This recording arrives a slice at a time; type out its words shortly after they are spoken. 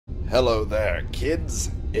Hello there, kids.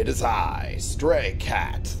 It is I, Stray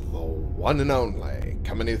Cat, the one and only,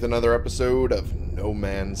 coming with another episode of No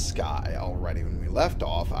Man's Sky. Alrighty, when we left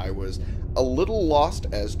off, I was a little lost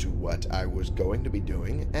as to what I was going to be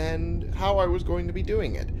doing and how I was going to be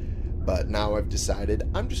doing it. But now I've decided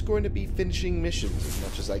I'm just going to be finishing missions as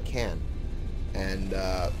much as I can. And,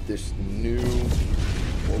 this new...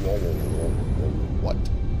 What? What?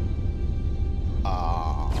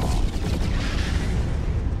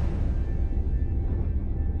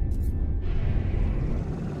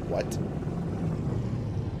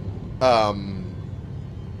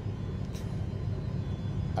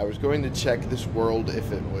 I was going to check this world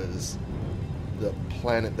if it was the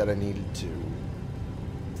planet that I needed to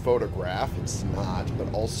photograph. It's not,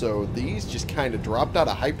 but also these just kind of dropped out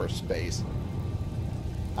of hyperspace,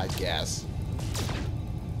 I guess.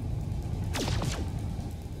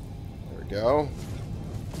 There we go.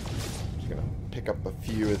 Just gonna pick up a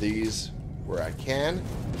few of these where I can.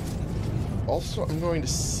 Also, I'm going to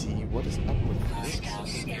see what is up with this.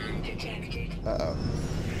 Uh-oh.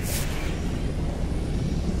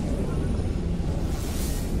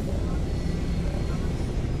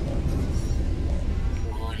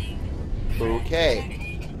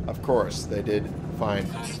 Okay. Of course, they did find...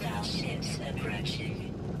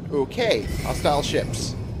 Okay, hostile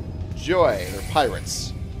ships. Joy, they're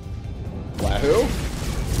pirates. Wahoo!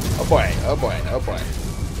 Oh boy, oh boy, oh boy.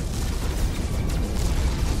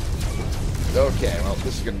 Okay, well,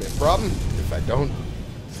 this is going to be a problem if I don't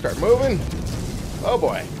start moving. Oh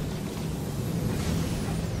boy.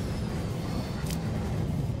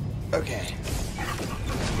 Okay.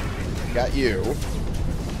 Got you.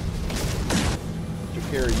 Took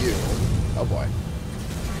care of you. Oh boy.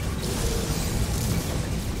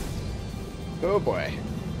 Oh boy.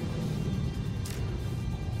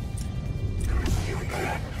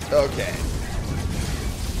 Okay.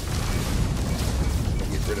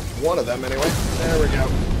 Get rid of one of them anyway. There we go.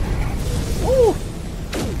 Woo!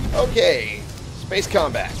 Okay. Space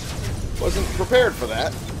combat. Wasn't prepared for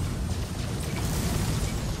that.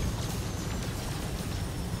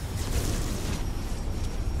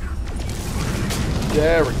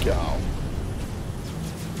 There we go.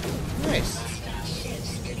 Nice.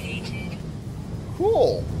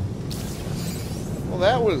 Cool. Well,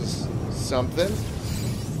 that was something.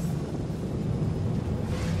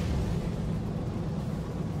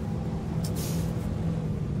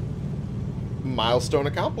 Milestone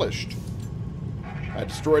accomplished. I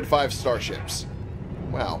destroyed 5 starships.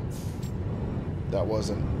 Wow. That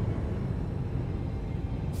wasn't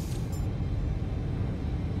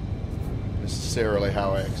necessarily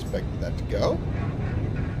how I expected that to go.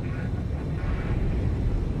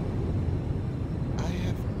 I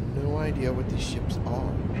have no idea what these ships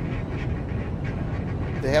are.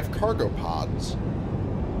 They have cargo pods.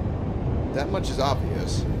 That much is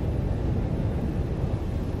obvious.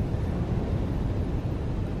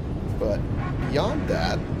 But beyond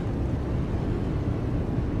that,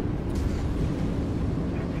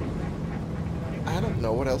 I don't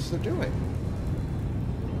know what else they're doing.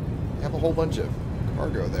 They have a whole bunch of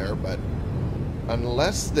cargo there, but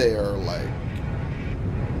unless they are like... I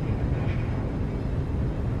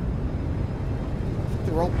think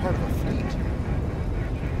they're all part of a fleet.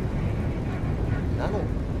 And I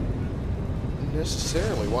don't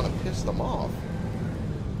necessarily want to piss them off.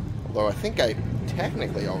 Although I think I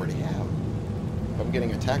technically already have. I'm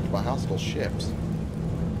getting attacked by hostile ships.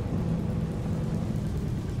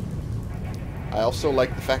 I also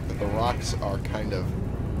like the fact that the rocks are kind of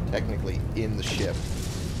technically in the ship.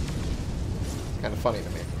 It's kind of funny to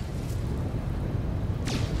me.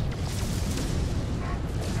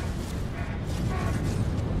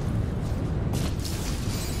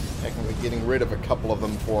 Technically getting rid of a couple of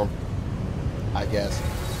them for them, I guess.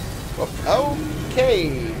 Oh, okay,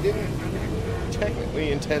 didn't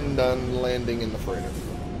technically intend on landing in the freighter.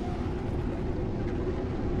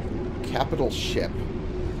 Capital ship.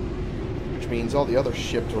 Which means all the other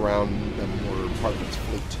ships around them were part of its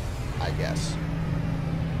fleet, I guess.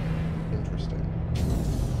 Interesting.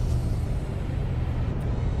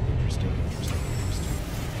 Interesting.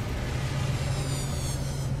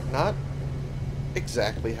 Not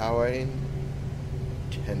exactly how I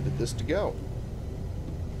intended this to go.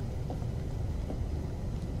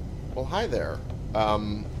 Well, hi there.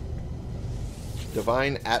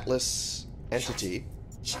 Divine Atlas entity.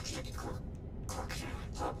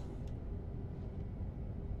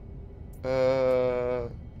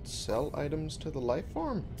 Sell items to the life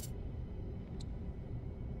form?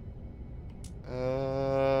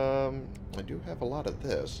 I do have a lot of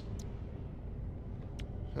this.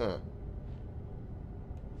 Huh.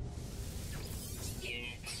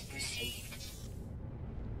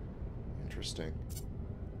 Interesting.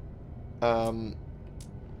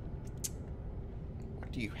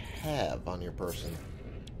 What do you have on your person?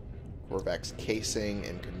 Corvax casing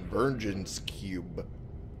and convergence cube.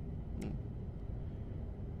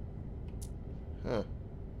 Huh.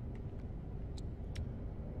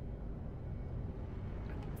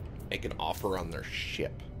 Make an offer on their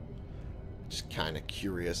ship. Just kind of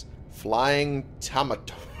curious. Flying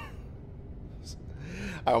tomatoes.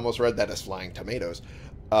 I almost read that as flying tomatoes.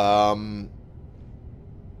 Nah,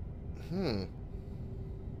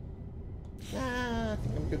 I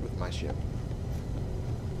think I'm good with my ship.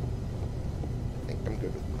 I think I'm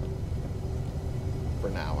good with mine. For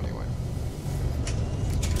now, anyway.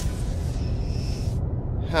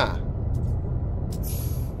 Huh.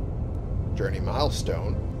 Journey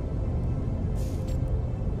milestone.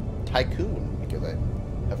 Tycoon, because I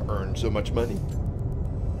have earned so much money.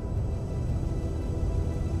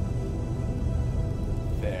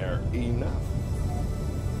 Fair enough.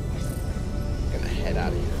 Gonna head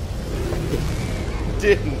out of here.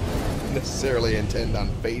 Didn't necessarily intend on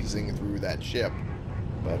phasing through that ship,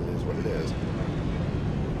 but it is what it is.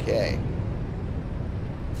 Okay.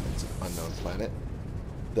 It's an unknown planet.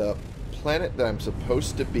 The planet that I'm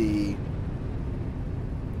supposed to be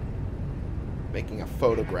making a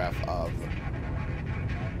photograph of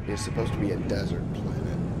is supposed to be a desert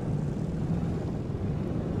planet.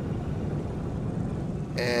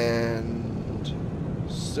 And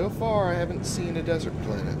so far I haven't seen a desert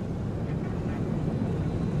planet.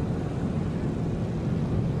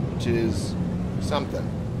 Which is something.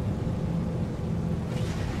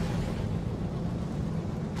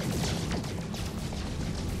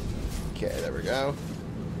 Okay, there we go.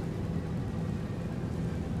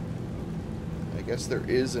 I guess there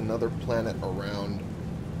is another planet around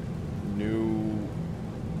New...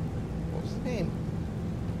 What was the name?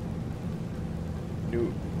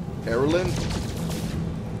 New Erlin?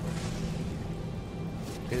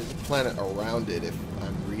 There's a planet around it if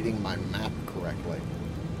I'm reading my map correctly.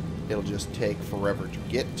 It'll just take forever to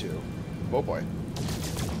get to. Oh boy.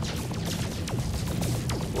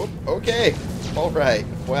 Whoop, okay. Alright.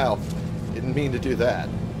 Wow. Didn't mean to do that.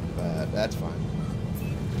 But that's fine.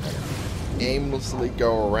 Aimlessly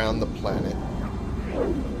go around the planet.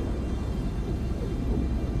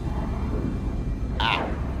 Ah.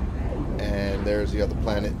 And there's the other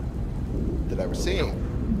planet that I was seeing.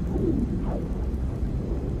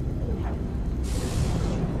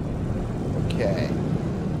 Okay.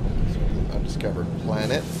 Undiscovered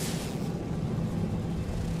planet.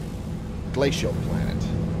 Glacial planet.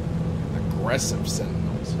 Aggressive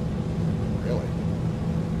sentinels. Really?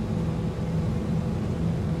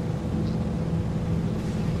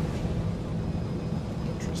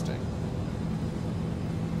 Interesting.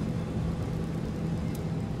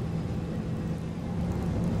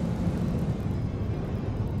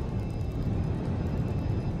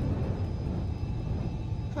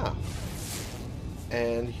 Huh.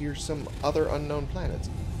 And here's some other unknown planets.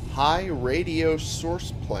 High radio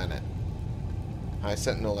source planet. High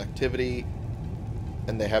sentinel activity.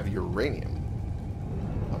 And they have uranium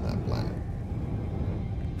on that planet.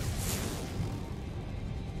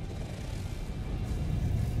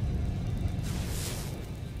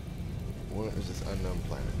 What is this unknown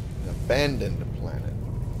planet? An abandoned planet.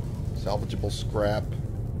 Salvageable scrap.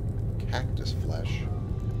 Cactus flesh.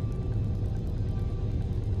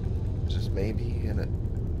 Is this maybe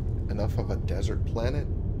enough of a desert planet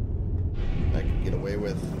I could get away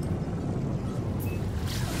with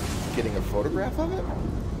getting a photograph of it?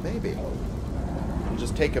 Maybe. It'll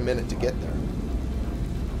just take a minute to get there.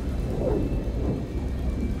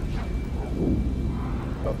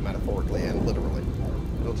 Both metaphorically and literally.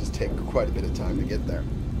 It'll just take quite a bit of time to get there.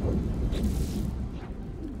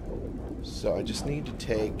 So I just need to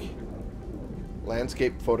take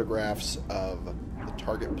landscape photographs of the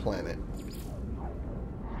target planet.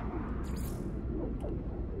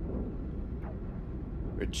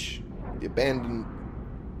 Which the abandoned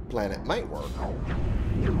planet might work.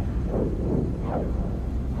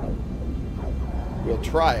 We'll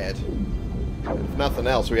try it. If nothing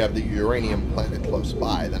else, we have the uranium planet close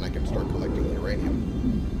by, then I can start collecting uranium.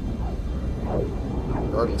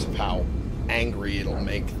 Regardless of how angry it'll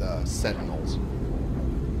make the sentinels.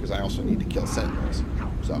 Because I also need to kill sentinels.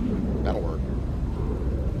 So, that'll work.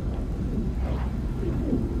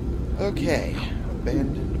 Okay.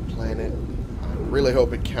 Abandoned planet. I really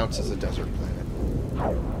hope it counts as a desert planet.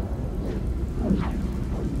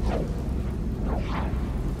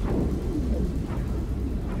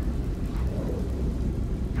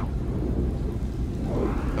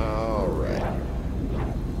 Alright.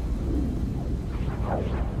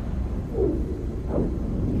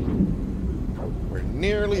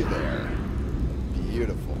 nearly there.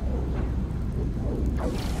 Beautiful.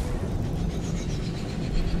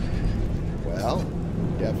 Well,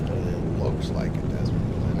 definitely looks like a desert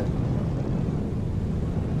planet.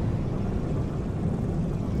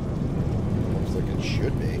 Looks like it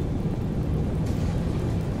should be.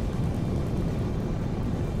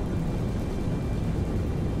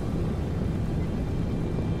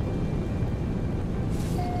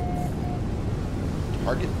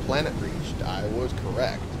 Target planet reached. I was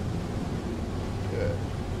correct. Good.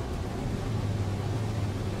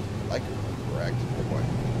 I like it when correct. Oh boy.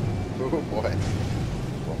 Oh boy.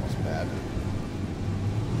 Almost bad.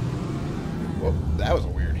 Whoa, that was a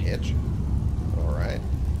weird hitch. Alright.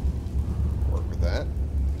 Work with that.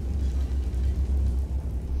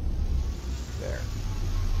 There.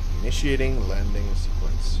 Initiating landing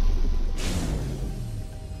sequence.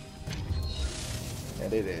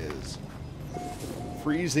 And it is.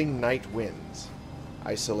 Freezing night winds.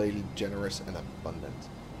 Isolated, generous, and abundant.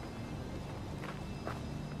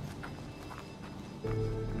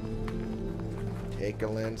 Take a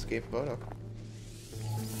landscape photo.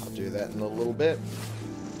 I'll do that in a little bit.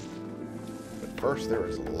 But first, there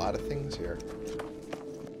is a lot of things here.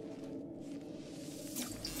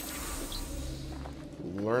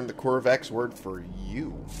 Learn the Corvex word for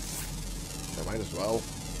you. I might as well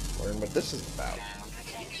learn what this is about.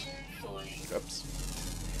 Oops.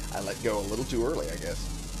 I let go a little too early, I guess.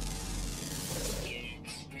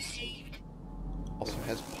 Also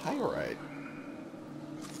has pyrite.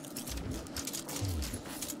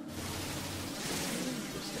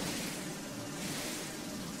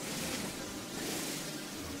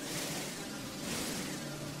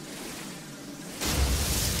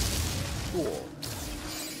 Cool.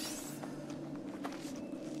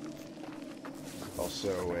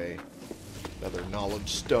 Also another knowledge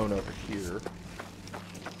stone over here.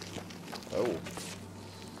 Oh.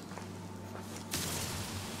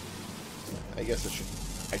 I guess I should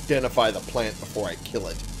identify the plant before I kill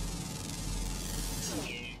it.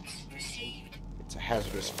 It's a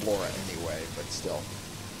hazardous flora anyway, but still.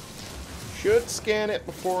 Should scan it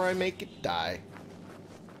before I make it die.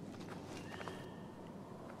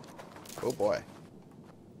 Oh boy.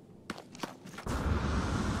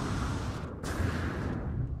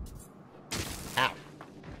 Ow.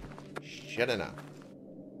 Shut enough.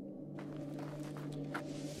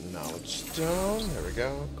 Knowledge stone. There we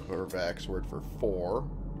go. Corvax word for 4.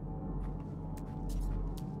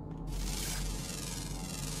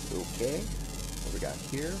 Okay. What we got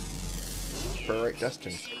here? Ferrite dust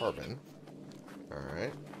and carbon.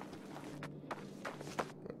 Alright.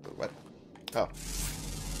 What? Oh.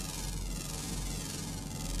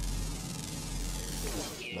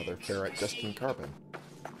 Another ferrite dust and carbon.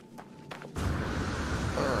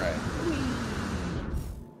 Alright.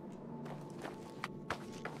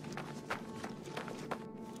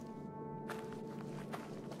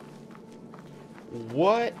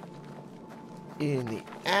 What in the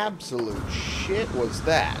absolute shit was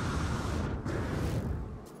that?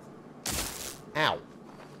 Ow.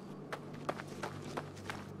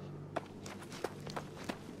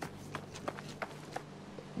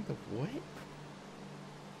 What?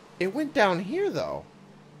 It went down here, though.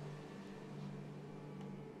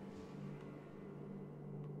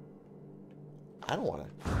 I don't want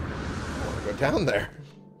to go down there.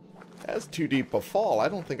 That's too deep a fall. I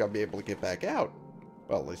don't think I'll be able to get back out.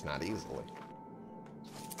 Well, at least not easily.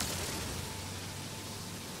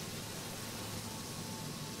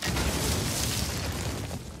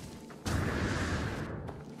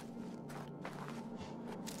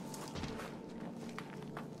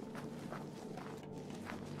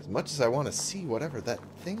 As much as I want to see whatever that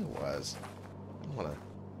thing was, I don't want to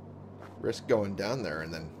risk going down there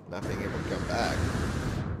and then not being able to come back.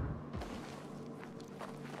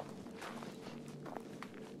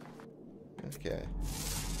 Okay.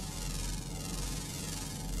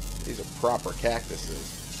 These are proper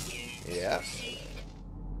cactuses. Yeah.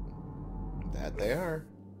 That they are.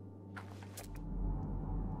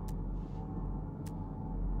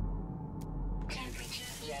 Temperature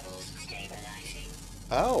levels stabilizing.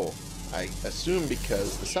 Oh, I assume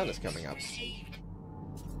because the sun is coming up.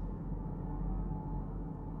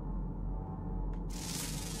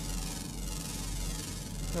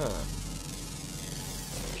 Huh.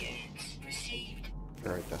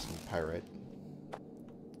 Ferrite dust and pyrite.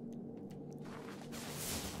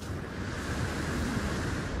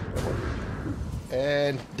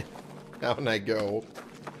 And down I go.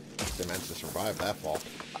 I meant to survive that fall.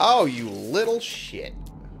 Oh, you little shit.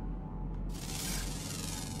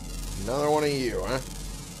 Another one of you, huh?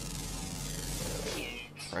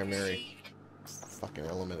 Primary fucking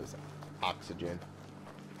element is oxygen.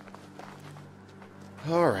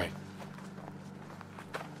 Alright.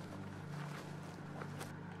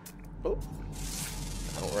 Oh.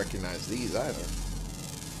 I don't recognize these either.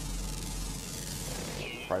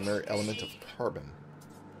 Primary element of carbon.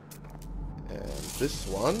 And this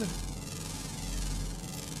one.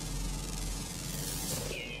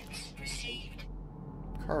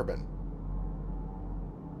 Carbon.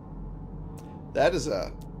 That is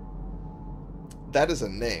a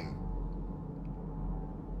name.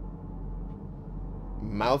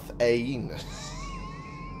 Mouth-aine.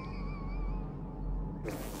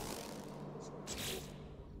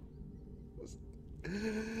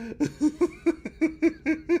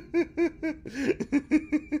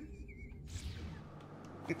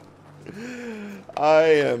 I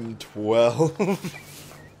am 12.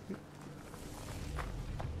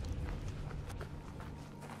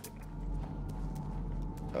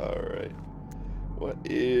 Alright. What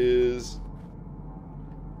is...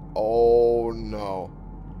 Oh, no.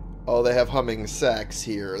 Oh, they have humming sacks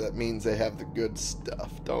here. That means they have the good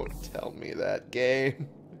stuff. Don't tell me that, game.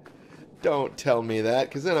 Don't tell me that,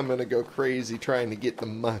 because then I'm going to go crazy trying to get the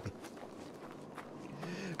money.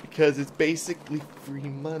 Because it's basically free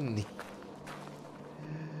money.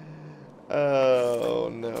 Oh,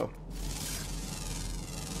 no.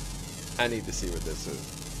 I need to see what this is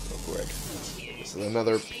real quick. This is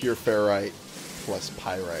another pure ferrite plus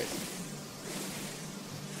pyrite.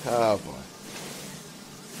 Oh, boy.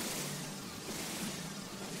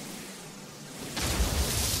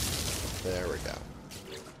 There we go.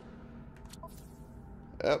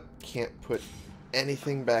 Oh, can't put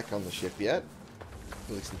anything back on the ship yet.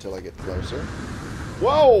 At least until I get closer.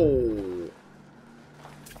 Whoa!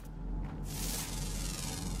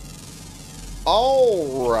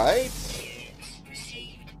 Alright.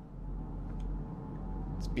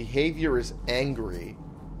 Its behavior is angry.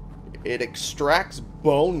 It extracts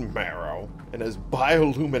bone marrow and has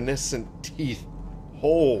bioluminescent teeth.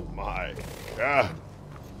 Oh my god.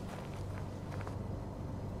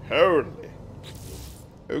 Holy.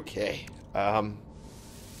 Okay. Gonna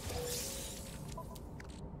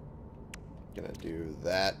do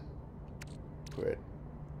that. Break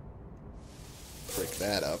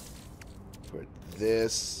that up. Put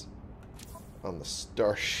this on the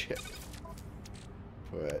starship.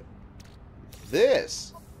 Put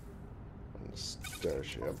this on the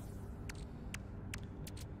starship.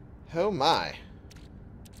 Oh my.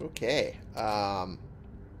 Okay. Put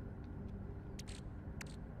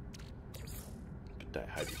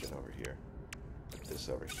dihydrogen over here. Put this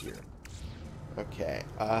over here. Okay.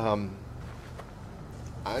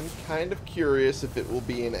 I'm kind of curious if it will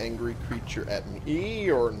be an angry creature at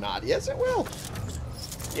me or not. Yes, it will.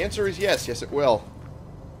 The answer is yes. Yes, it will.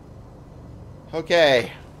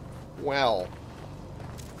 Okay. Well.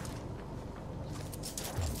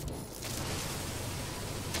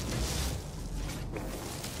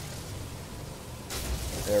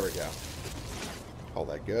 There we go. Call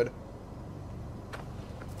that good.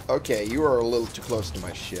 Okay, you are a little too close to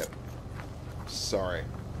my ship. Sorry.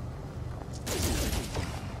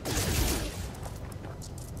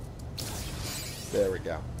 There we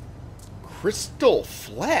go. Crystal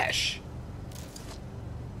flesh?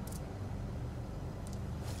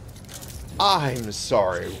 I'm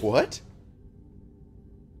sorry, what?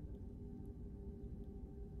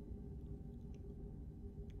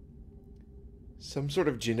 Some sort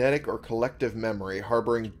of genetic or collective memory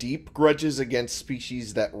harboring deep grudges against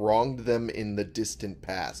species that wronged them in the distant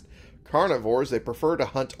past. Carnivores, they prefer to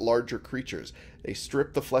hunt larger creatures. They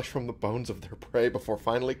strip the flesh from the bones of their prey before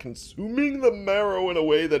finally consuming the marrow in a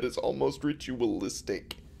way that is almost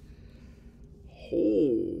ritualistic.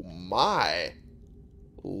 Oh my.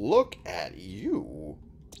 Look at you.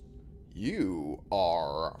 You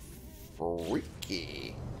are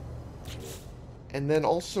freaky. And then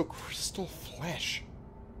also crystal flesh.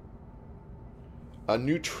 A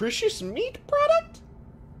nutritious meat product?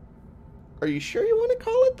 Are you sure you want to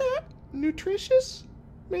call it that? Nutritious?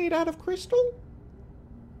 Made out of crystal?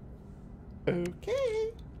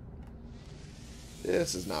 Okay.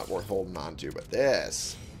 This is not worth holding on to, but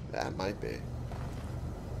this, that might be.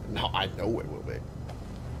 No, I know it will be.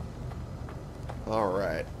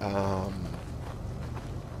 Alright,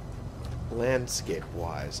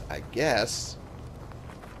 landscape-wise, I guess.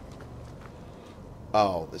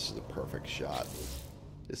 Oh, this is a perfect shot.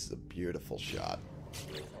 This is a beautiful shot.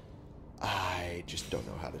 I just don't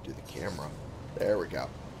know how to do the camera. There we go.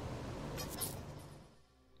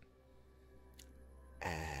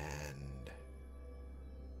 And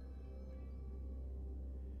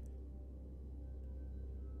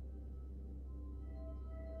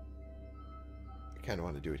I kind of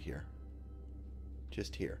want to do it here.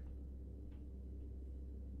 Just here.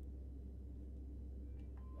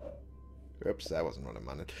 Oops, that wasn't what I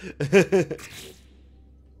wanted.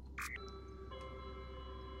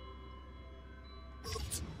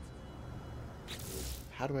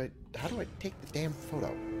 How do I take the damn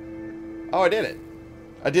photo? Oh, I did it.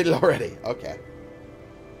 I did it already. Okay.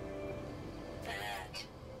 Alert.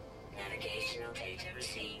 Navigational data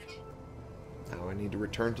received. Now I need to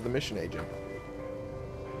return to the mission agent.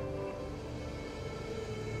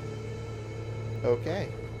 Okay.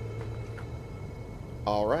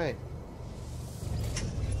 All right.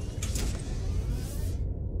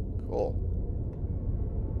 Cool.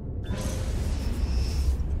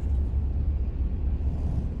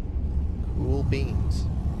 Cool beans.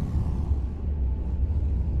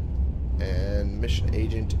 And mission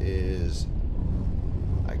agent is,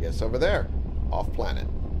 I guess, over there. Off planet.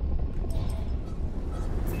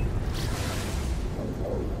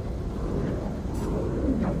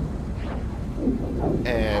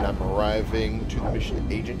 And I'm arriving to the mission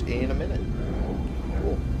agent in a minute.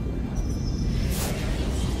 Cool.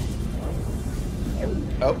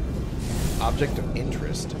 Oh. Object of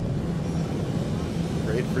interest.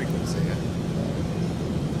 Great frequency, huh?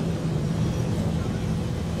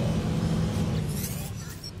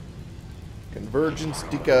 Convergence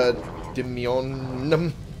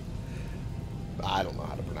Dicadimionum. I don't know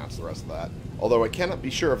how to pronounce the rest of that. Although I cannot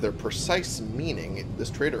be sure of their precise meaning,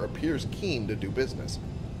 this trader appears keen to do business.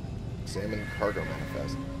 Examine cargo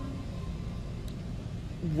manifest.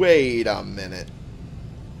 Wait a minute.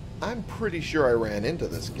 I'm pretty sure I ran into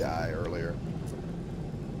this guy earlier.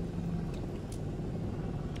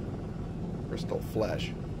 Crystal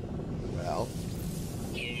flesh. Well.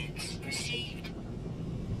 Units received.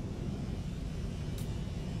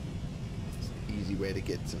 It's an easy way to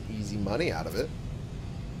get some easy money out of it.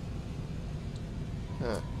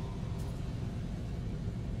 Huh.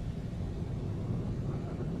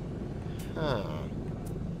 Huh.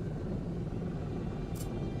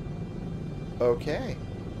 Okay.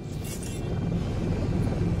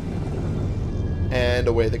 And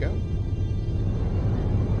away they go.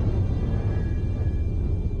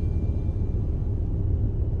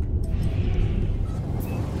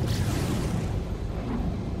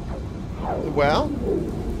 Well,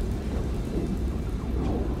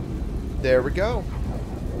 there we go.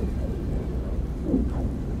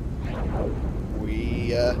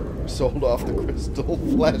 We sold off the crystal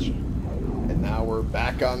flesh, and now we're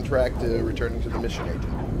back on track to returning to the mission agent.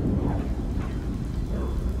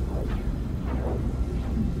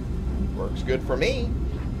 Works good for me.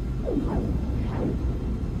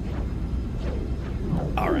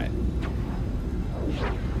 Alright.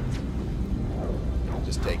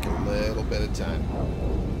 Just take a little bit of time.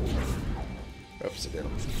 Oops, I did.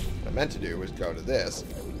 What I meant to do was go to this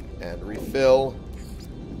and refill.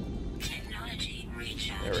 Technology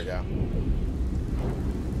recharge. There we go.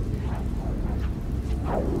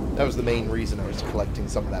 That was the main reason I was collecting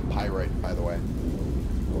some of that pyrite, by the way.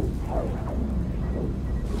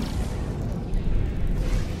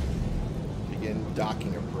 Begin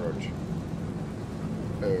docking approach.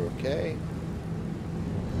 Okay.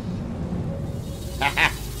 Haha!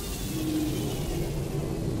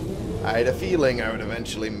 I had a feeling I would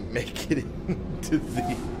eventually make it into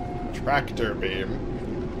the tractor beam.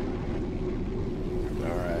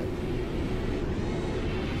 Alright.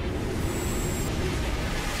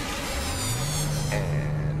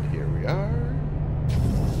 And here we are.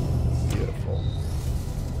 Beautiful.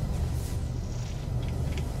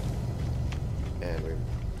 And we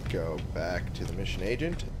go back to the mission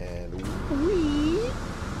agent and whee!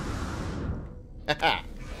 Haha!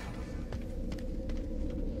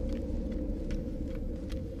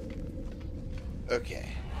 Okay.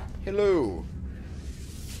 Hello.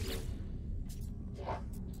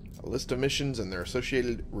 A list of missions and their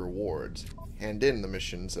associated rewards. Hand in the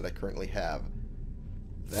missions that I currently have.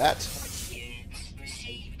 That. Units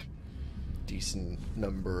received. Decent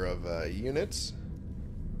number of units.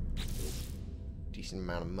 Decent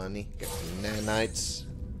amount of money. Got some nanites.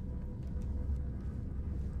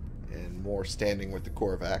 And more standing with the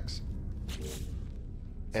Korvax.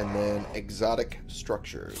 And then exotic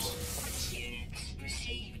structures. Units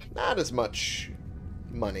received. Not as much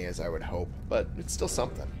money as I would hope, but it's still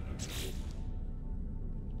something.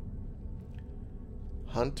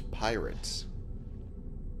 Hunt pirates.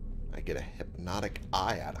 I get a hypnotic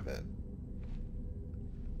eye out of it.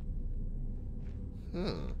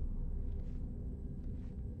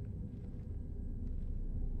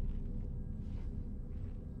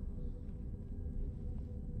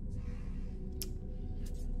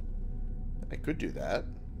 I could do that.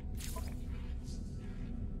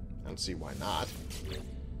 I don't see why not.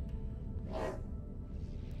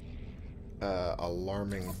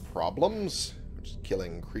 Alarming problems. Just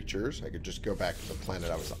killing creatures. I could just go back to the planet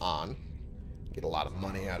I was on. Get a lot of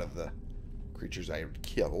money out of the creatures I would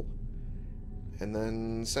kill. And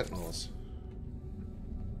then sentinels.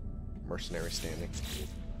 Mercenary standing.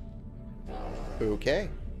 Okay.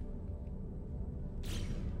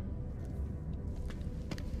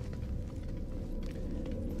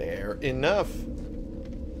 Fair enough.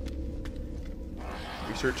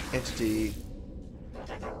 Research entity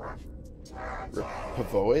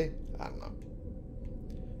Pavoy? I don't know.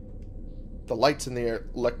 The lights in the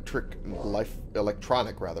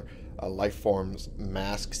electronic life form's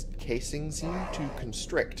mask's casing seem to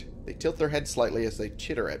constrict. They tilt their heads slightly as they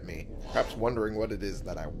chitter at me, perhaps wondering what it is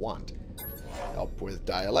that I want. Help with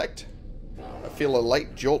dialect? I feel a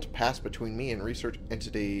light jolt pass between me and research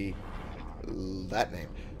entity... that name.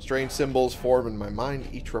 Strange symbols form in my mind,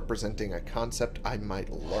 each representing a concept I might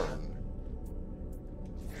learn.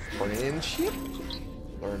 Friendship?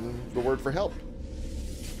 Learn the word for help.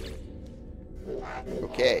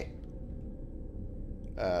 Okay.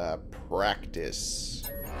 Practice.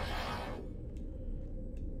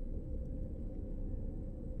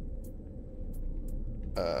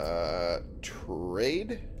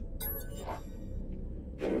 Trade?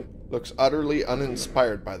 Looks utterly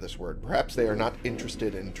uninspired by this word. Perhaps they are not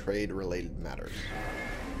interested in trade-related matters.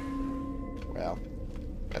 Well,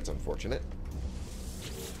 that's unfortunate.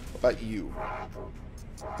 What about you?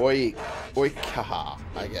 Oikaha,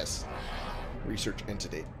 I guess. Research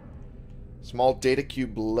entity. Small data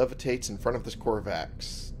cube levitates in front of this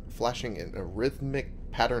Korvax, flashing in a rhythmic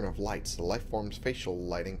pattern of lights. The life form's facial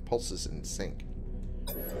lighting pulses in sync.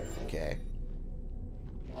 Okay.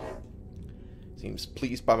 Seems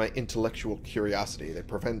pleased by my intellectual curiosity. They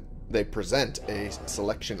present a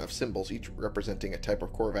selection of symbols, each representing a type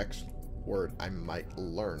of Korvax word I might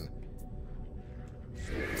learn.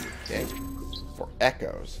 Okay. For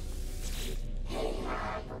echoes.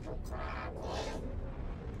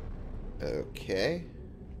 Okay.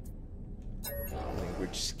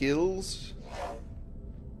 Language skills.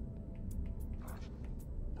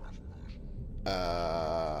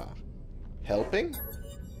 Helping?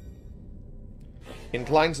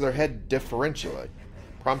 Inclines their head deferentially,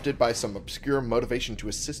 prompted by some obscure motivation to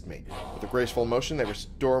assist me. With a graceful motion, they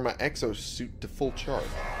restore my exosuit to full charge.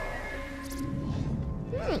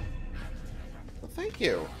 Well, thank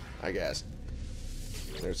you, I guess.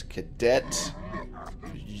 There's Cadet.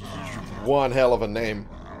 One hell of a name.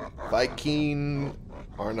 Viking,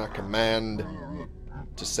 Arna Command,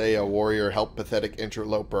 to say a warrior, help pathetic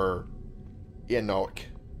interloper, Enoch,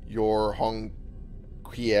 your Hong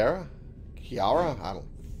Kiara? I don't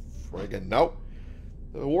friggin' know.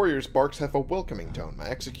 The warrior's barks have a welcoming tone. My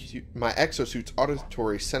exosuit's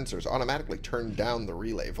auditory sensors automatically turn down the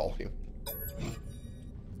relay volume.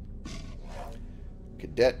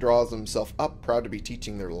 Cadet draws himself up, proud to be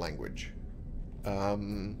teaching their language.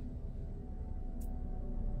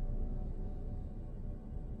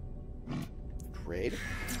 Trade?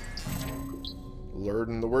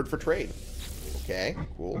 Learn the word for trade. Okay,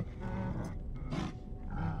 cool.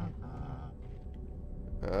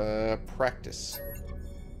 Practice.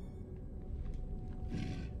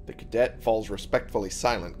 The cadet falls respectfully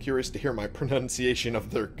silent, curious to hear my pronunciation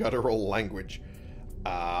of their guttural language.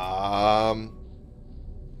 Gra?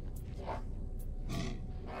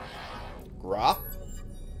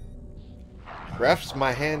 Grasps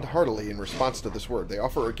my hand heartily in response to this word. They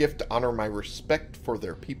offer a gift to honor my respect for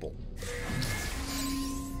their people.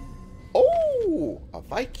 Oh! A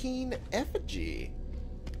Viking effigy.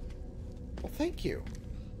 Well, thank you.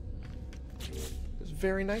 It's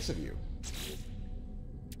very nice of you.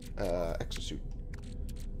 Exosuit.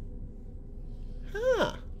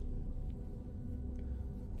 Huh.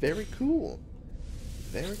 Very cool.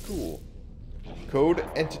 Very cool. Code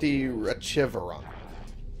entity Rechevron.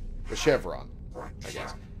 Rechevron, I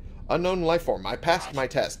guess. Unknown life form. I passed my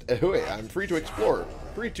test. Ahoy, I'm free to explore.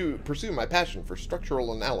 Free to pursue my passion for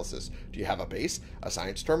structural analysis. Do you have a base? A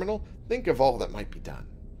science terminal? Think of all that might be done.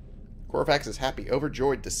 Korvax is happy,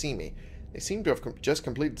 overjoyed to see me. They seem to have just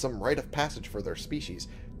completed some rite of passage for their species,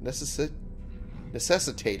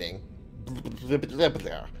 necessitating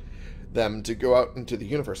them to go out into the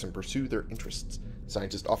universe and pursue their interests.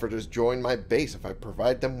 Scientists offer to join my base if I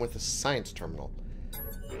provide them with a science terminal.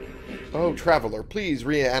 Oh, traveler, please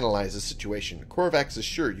reanalyze the situation. Korvax is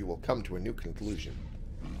sure you will come to a new conclusion.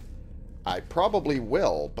 I probably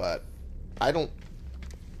will, but I don't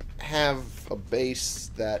have a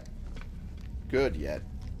base that good yet.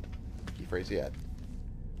 Key phrase yet.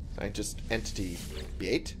 Scientist entity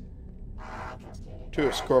Bait. To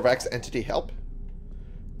Korvax entity help.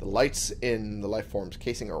 The lights in the life form's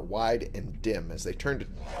casing are wide and dim. As they turn to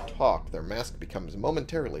talk, their mask becomes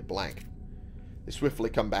momentarily blank. They swiftly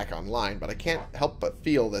come back online, but I can't help but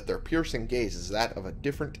feel that their piercing gaze is that of a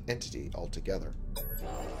different entity altogether.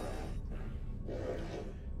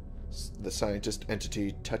 The scientist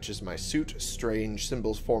entity touches my suit. Strange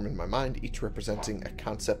symbols form in my mind, each representing a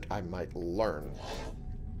concept I might learn.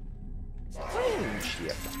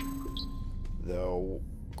 Friendship. Though,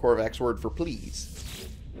 Korvac's word for please.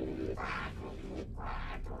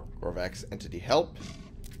 Korvac's entity help.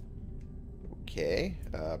 Okay.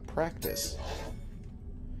 Practice.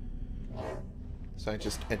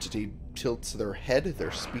 Scientist entity tilts their head,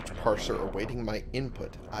 their speech parser awaiting my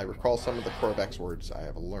input. I recall some of the Korvac's words I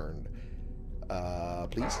have learned.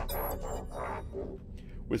 Please?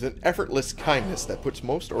 With an effortless kindness that puts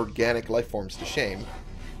most organic life forms to shame,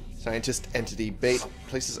 scientist entity bait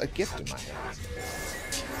places a gift in my hands.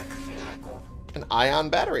 An ion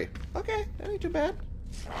battery. Okay, that ain't too bad.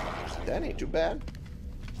 That ain't too bad.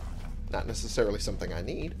 Not necessarily something I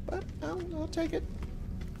need, but I'll take it.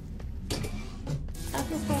 I have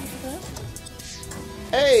no problem with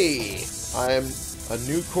that. Hey! I'm a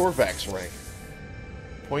new Korvac's rank.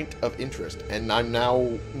 Point of interest. And I'm now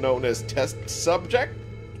known as test subject?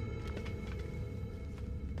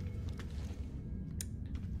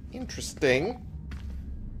 Interesting.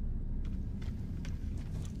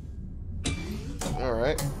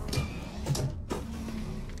 Alright.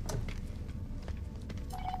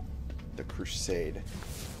 The Crusade.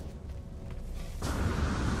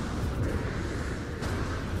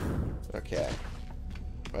 Okay.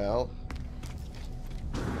 Well.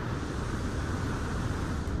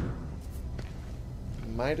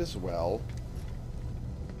 Might as well.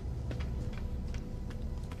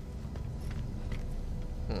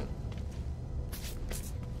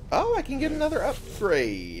 Oh, I can get another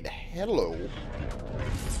upgrade. Hello.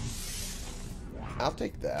 I'll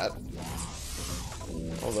take that.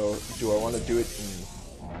 Although, do I want to do it in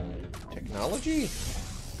technology?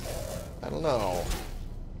 I don't know.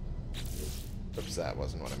 Oops, that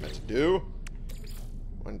wasn't what I meant to do.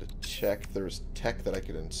 Wanted to check if there's tech that I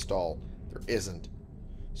could install. There isn't.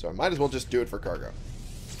 So I might as well just do it for cargo.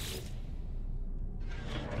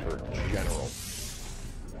 For general.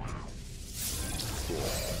 Cool.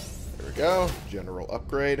 There we go. General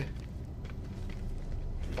upgrade.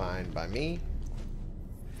 Fine by me.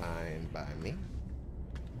 Fine by me.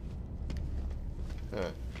 Huh.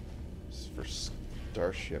 This is for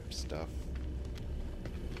starship stuff.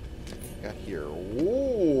 Got here.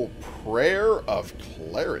 Ooh, Prayer of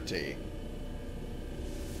Clarity.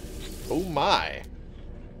 Oh my.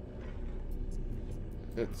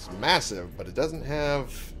 It's massive, but it doesn't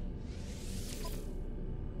have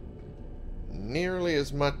nearly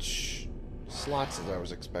as much slots as I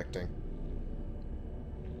was expecting.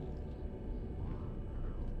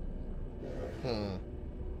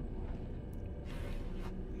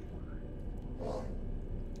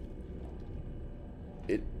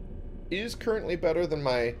 It is currently better than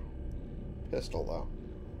my pistol, though.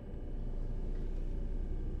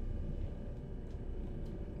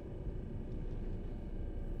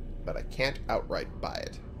 But I can't outright buy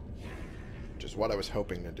it, which is what I was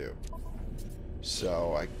hoping to do.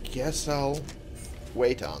 So I guess I'll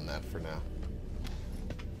wait on that for now.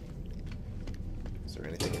 Is there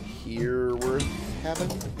anything in here worth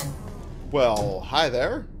having? Well, hi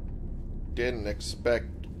there. Didn't expect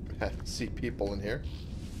to see people in here.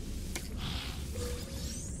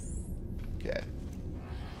 Okay.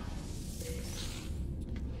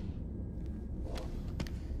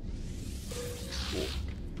 Cool.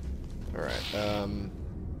 Alright,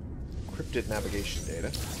 encrypted navigation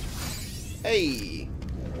data. Hey!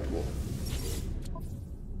 Cool.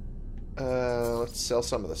 Let's sell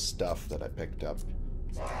some of the stuff that I picked up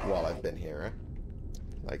while I've been here.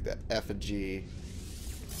 Like that effigy.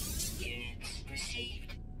 Units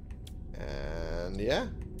received. And yeah,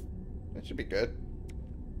 that should be good.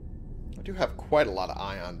 I do have quite a lot of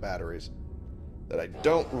ion batteries that I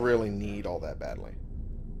don't really need all that badly.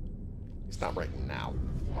 It's not right now.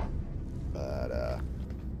 But,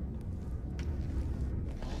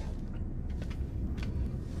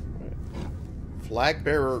 Flag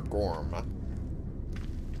Bearer Gorm.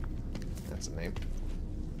 That's a name.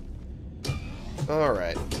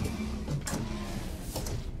 Alright.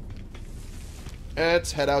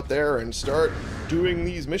 Let's head out there and start doing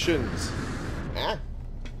these missions.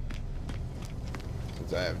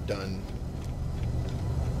 Since I have done,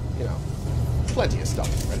 you know, plenty of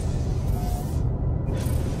stuff already.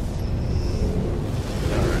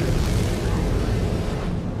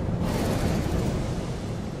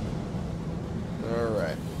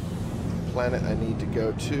 planet I need to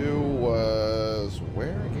go to was...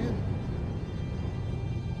 where again?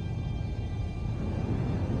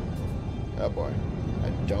 Oh boy. I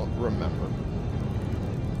don't remember.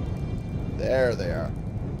 There they are.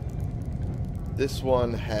 This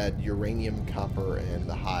one had uranium, copper, and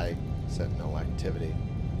the high sentinel activity.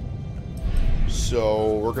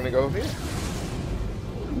 So we're going to go over here.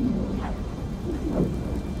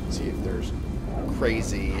 See if there's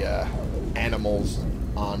crazy animals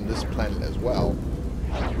on this planet as well.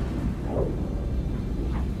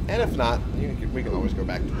 And if not, we can always go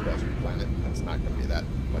back to the desert planet. That's not going to be that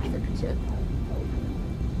much of a concern.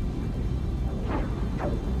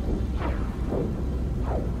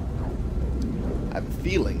 I have a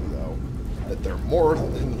feeling, though, that there more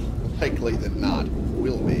than likely than not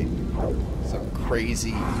will be some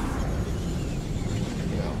crazy,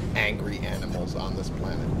 angry animals on this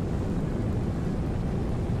planet.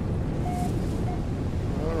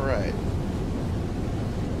 Alright.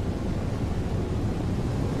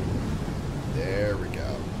 There we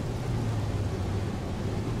go.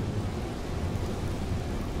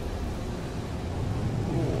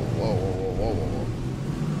 Ooh, whoa, whoa, whoa, whoa,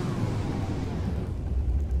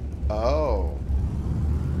 whoa. Oh.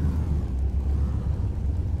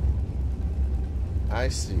 I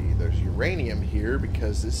see. There's uranium here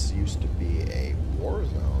because this used to be a war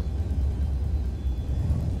zone.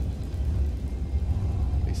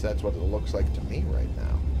 At least that's what it looks like to me right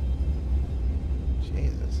now.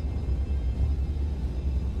 Jesus.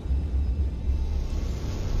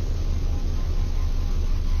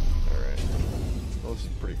 Alright. Well, this is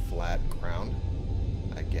pretty flat ground,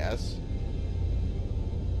 I guess.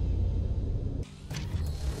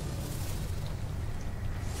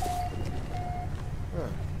 Huh.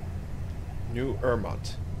 New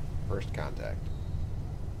Ermont. First contact.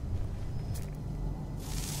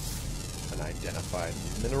 Unidentified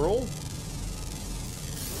mineral.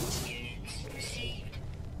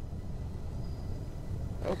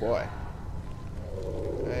 Oh boy.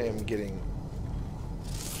 I am getting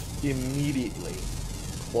immediately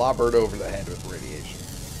clobbered over the head with radiation.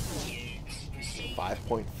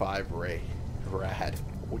 5.5 ray. Rad.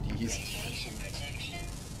 Oh, geez.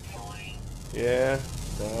 Yeah,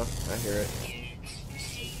 no, I hear it.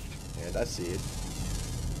 And I see it.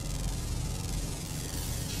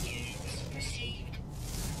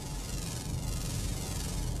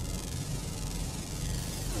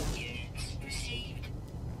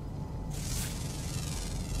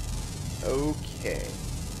 Okay.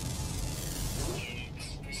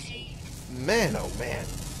 Man, oh man.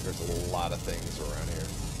 There's a lot of things around here.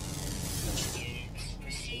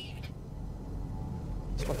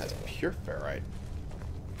 This one has pure ferrite.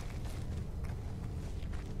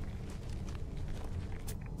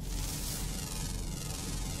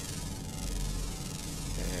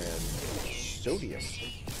 And sodium.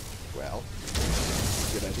 Well,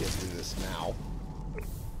 good idea to do this now.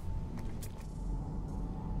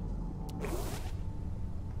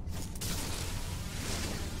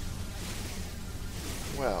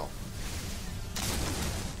 Well,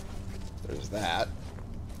 there's that.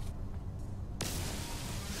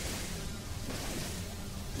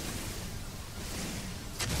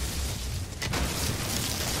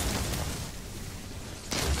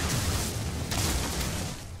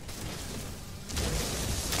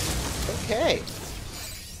 Okay.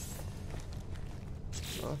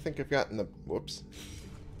 Well, I think I've gotten the... Whoops.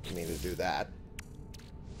 I need to do that.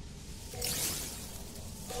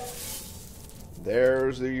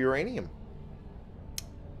 There's the uranium.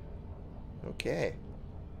 Okay.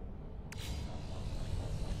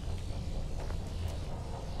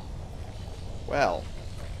 Well.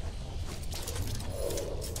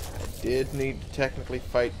 I did need to technically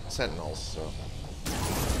fight sentinels, so...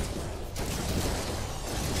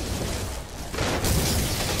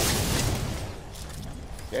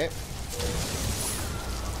 Okay.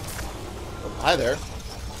 Oh, hi there.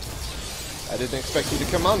 I didn't expect you to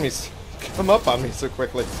come on me... come up on me so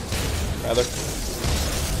quickly. Rather.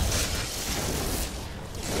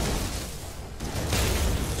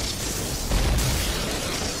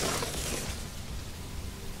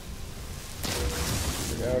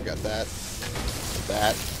 There we go, got that.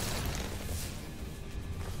 That.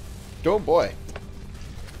 Oh boy.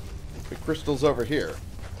 The crystal's over here.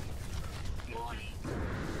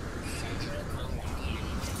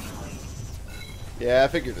 Yeah, I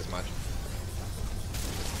figured as much.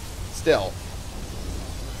 Still.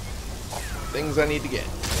 Things I need to get.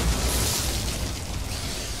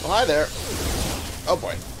 Well, hi there. Oh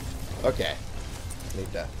boy. Okay.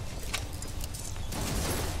 Need to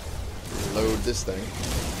load this thing.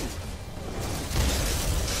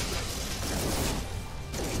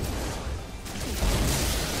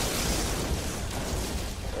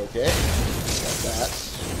 Okay. Got that.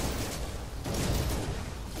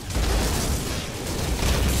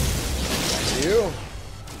 Got you.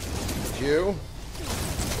 Got you.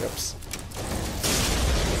 Oops.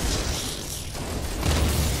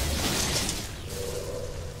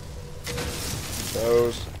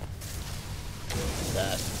 Those.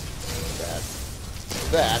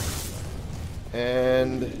 That.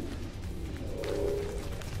 And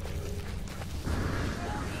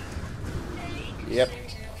yep.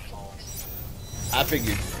 I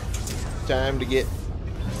figured. Time to get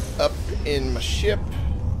up in my ship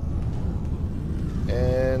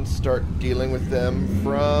and start dealing with them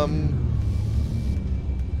from,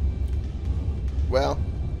 well,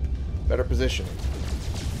 better positioning.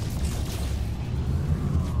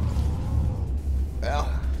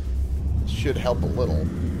 Well, should help a little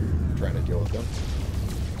trying to deal with them.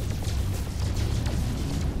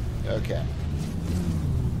 Okay.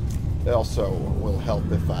 It also will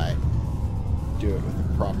help if I do it with the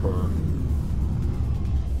proper,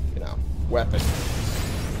 weapon.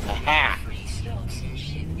 Haha!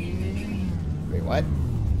 Wait, what?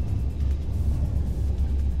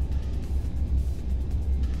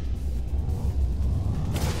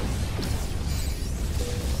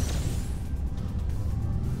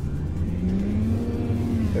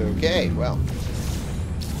 Okay, well.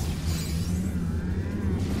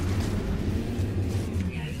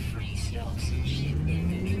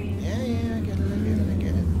 Yeah, I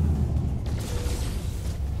get it.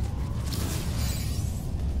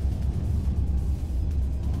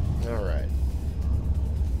 Alright.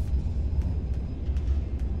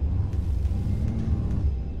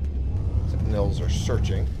 Sentinels are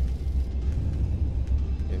searching.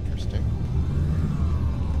 Interesting.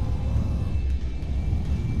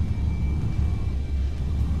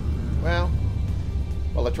 Well,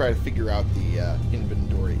 while I try to figure out the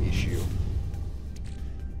inventory issue.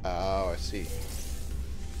 Oh, I see.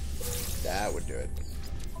 That would do it.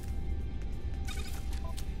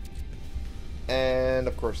 And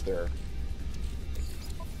of course they are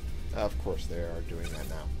doing that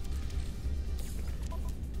now.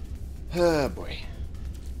 Oh boy.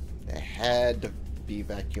 They had to be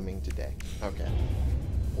vacuuming today. Okay.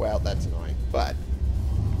 Well, that's annoying, but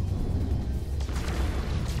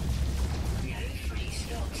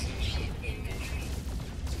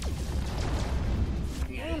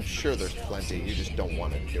I'm sure there's plenty. You just don't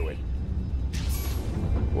want to do it.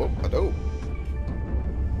 Whoa, oh.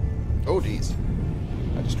 Oh, geez.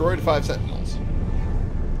 I destroyed 5 sentinels.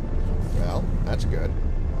 Well, that's good.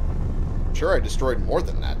 I'm sure I destroyed more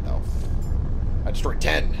than that, though. I destroyed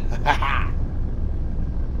 10. Haha!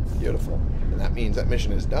 Beautiful. And that means that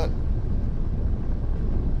mission is done.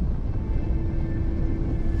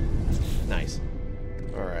 Nice.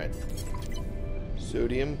 Alright.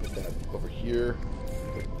 Sodium, put that over here.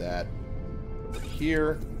 Put that over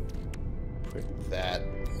here. Put that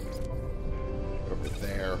over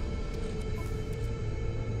there.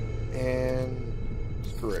 And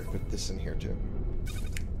screw it, put this in here too.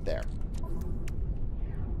 There.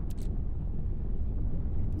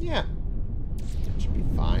 Yeah. That should be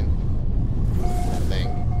fine. I think.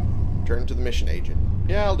 Turn to the mission agent.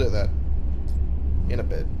 Yeah, I'll do that. In a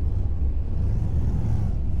bit.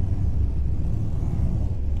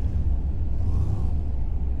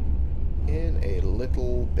 In a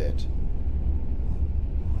little bit.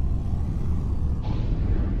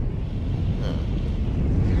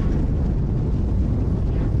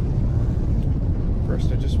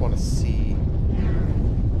 First, I just want to see if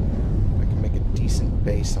I can make a decent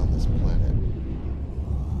base on this planet.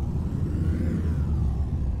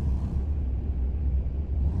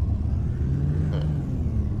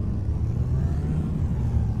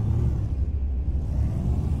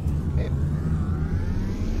 Okay.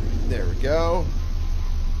 There we go.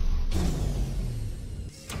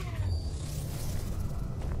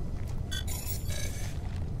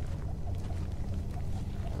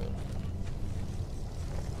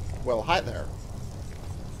 Well, hi there.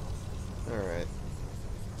 Alright.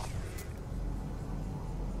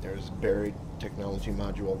 There's a buried technology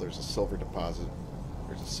module. There's a silver deposit.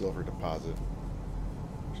 There's a silver deposit.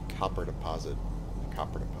 There's a copper deposit. A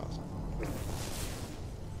copper deposit.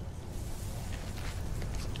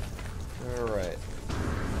 Alright.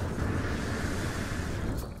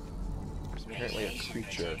 There's apparently a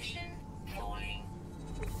creature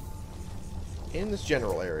in this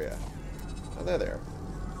general area. Oh, they're there.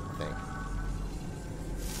 I think.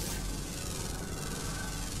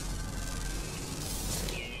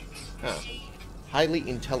 Huh. Highly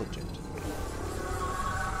intelligent.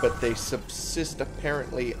 But they subsist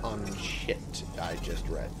apparently on shit, I just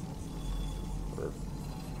read. Or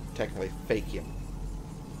technically fakium.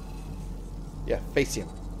 Yeah, face him.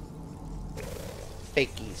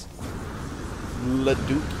 Fakies.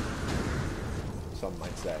 Ladookie. Some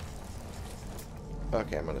might say.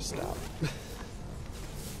 Okay, I'm gonna stop.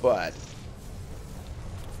 But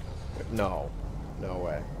no. No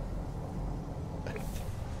way.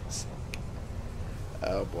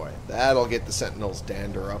 Oh boy. That'll get the Sentinel's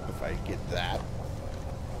dander up if I get that.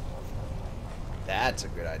 That's a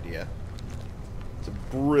good idea. It's a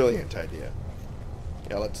brilliant idea.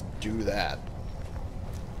 Yeah, let's do that.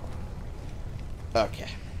 Okay.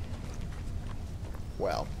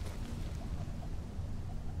 Well.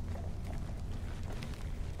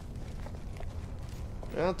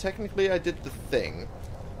 Well, technically I did the thing.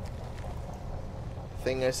 The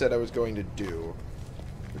thing I said I was going to do,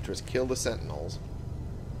 which was kill the Sentinels,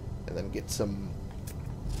 and then get some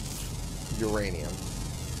uranium.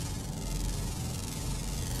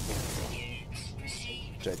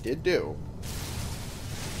 Which I did do.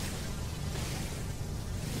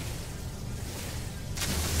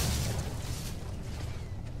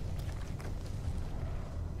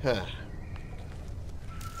 Huh.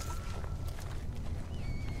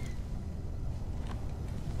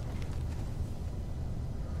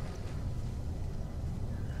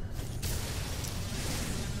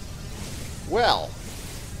 Well,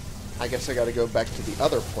 I guess I gotta go back to the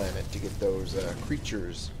other planet to get those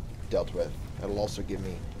creatures dealt with. That'll also give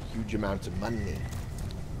me huge amounts of money.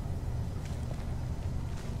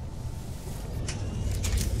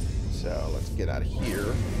 So, let's get out of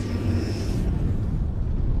here.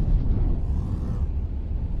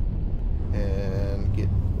 And get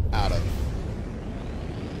out of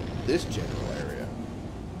this general area.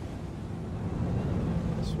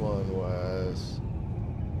 This one was...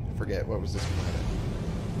 I forget, what was this planet?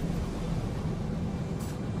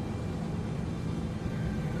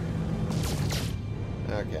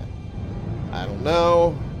 Okay. I don't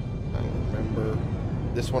know. I don't remember.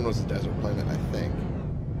 This one was a desert planet, I think.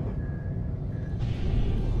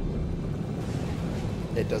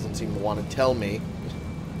 It doesn't seem to want to tell me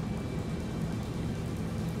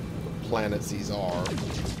what planets these are.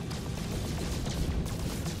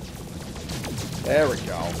 There we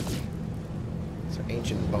go. These are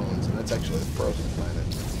ancient bones, and that's actually the frozen planet.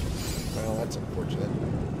 Well, that's unfortunate.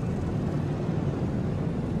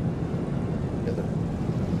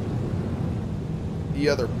 The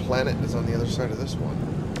other planet is on the other side of this one.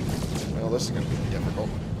 Well, this is going to be difficult.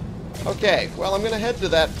 Okay, well, I'm going to head to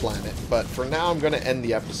that planet, but for now I'm going to end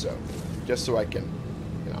the episode, just so I can,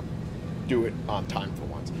 you know, do it on time for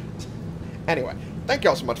once. Anyway, thank you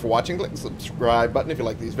all so much for watching. Click the subscribe button if you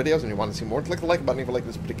like these videos and you want to see more. Click the like button if you like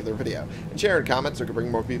this particular video. And share in comments so we can bring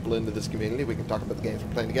more people into this community. We can talk about the games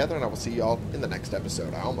we're playing together, and I will see you all in the next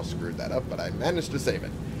episode. I almost screwed that up, but I managed to save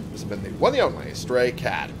it. This has been the one and only Stray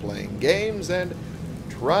Cat, playing games and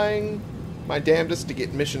trying my damnedest to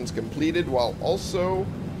get missions completed while also,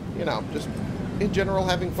 you know, just in general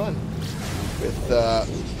having fun with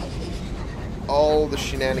all the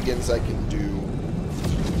shenanigans I can do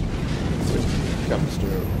when it comes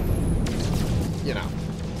to, you know,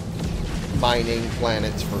 mining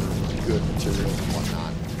planets for good materials and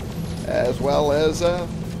whatnot, as well as,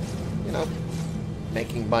 you know,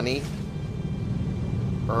 making money,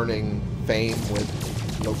 earning fame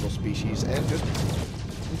with local species, and just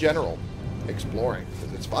in general exploring,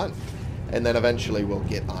 because it's fun. And then eventually we'll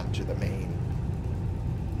get onto the main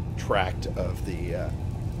tract of the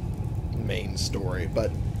main story. But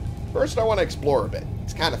first I want to explore a bit.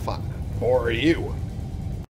 It's kind of fun. For you.